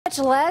Much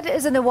lead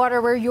is in the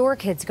water where your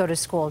kids go to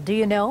school. Do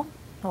you know?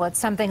 Well, it's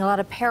something a lot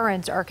of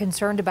parents are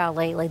concerned about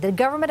lately. The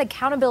Government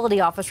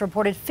Accountability Office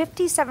reported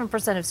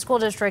 57% of school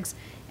districts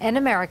in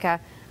America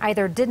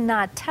either did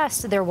not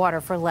test their water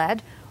for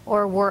lead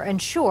or were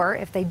unsure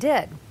if they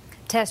did.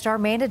 Tests are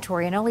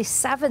mandatory in only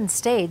 7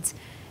 states.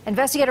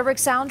 Investigator Rick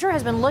Salinger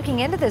has been looking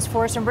into this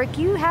for us. And Rick,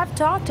 you have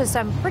talked to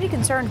some pretty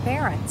concerned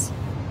parents.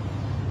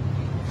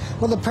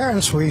 Well, the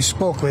parents we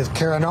spoke with,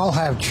 Karen, all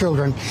have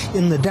children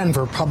in the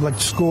Denver public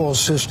school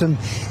system.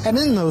 And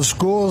in those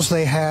schools,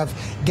 they have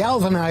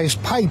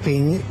galvanized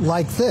piping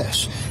like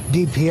this.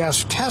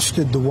 DPS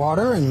tested the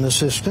water in the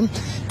system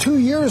 2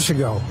 years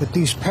ago, but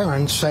these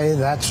parents say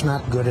that's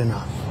not good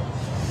enough.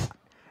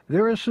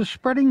 There is a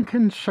spreading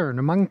concern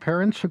among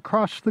parents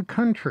across the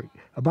country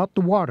about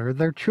the water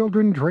their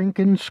children drink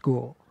in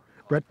school.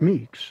 Brett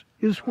Meeks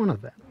is one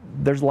of them.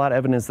 There's a lot of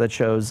evidence that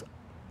shows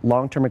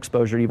long-term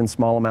exposure, even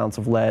small amounts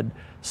of lead,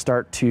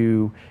 start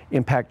to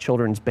impact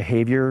children's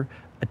behavior,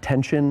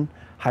 attention,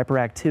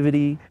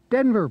 hyperactivity.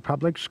 Denver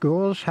Public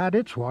Schools had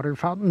its water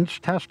fountains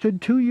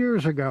tested 2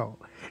 years ago.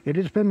 It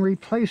has been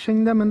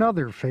replacing them in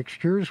other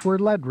fixtures where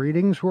lead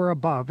readings were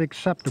above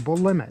acceptable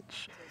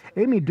limits.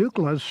 Amy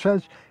Duclas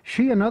says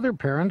she and other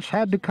parents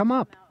had to come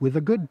up with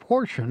a good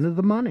portion of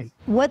the money.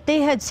 What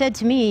they had said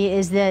to me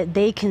is that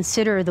they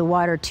consider the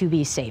water to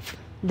be safe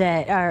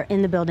that are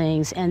in the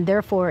buildings, and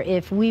therefore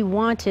if we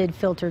wanted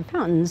filtered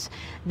fountains,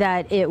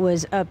 that it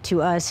was up to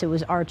us, it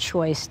was our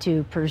choice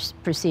to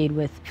proceed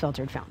with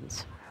filtered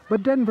fountains.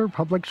 But Denver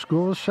Public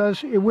Schools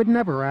says it would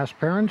never ask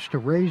parents to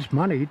raise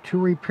money to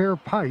repair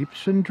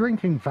pipes and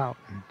drinking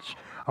fountains.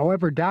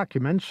 However,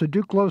 documents the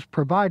Duclos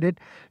provided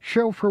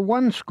show for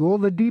one school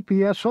the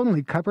DPS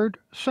only covered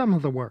some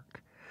of the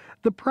work.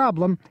 The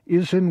problem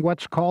is in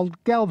what's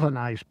called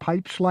galvanized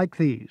pipes like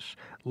these.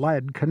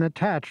 Lead can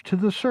attach to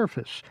the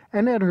surface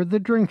and enter the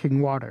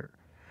drinking water.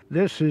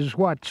 This is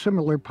what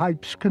similar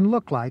pipes can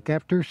look like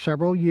after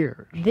several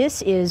years.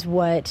 This is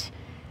what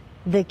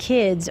the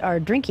kids are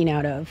drinking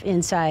out of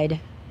inside.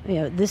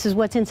 This is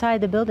what's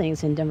inside the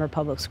buildings in Denver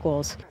Public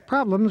Schools.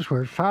 Problems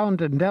were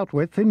found and dealt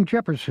with in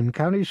Jefferson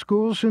County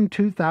schools in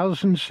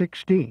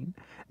 2016.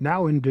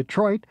 Now in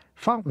Detroit,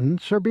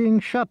 fountains are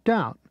being shut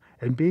down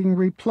and being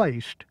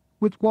replaced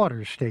with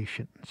water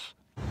stations.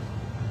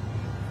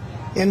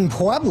 In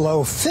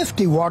Pueblo,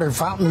 50 water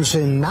fountains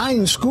in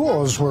 9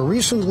 schools were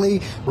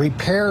recently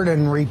repaired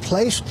and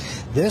replaced.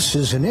 This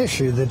is an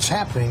issue that's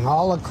happening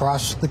all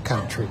across the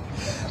country.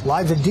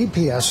 Live at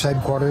DPS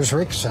headquarters,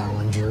 Rick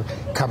Salinger,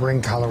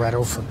 covering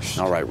Colorado First.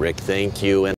 All right, Rick, thank you.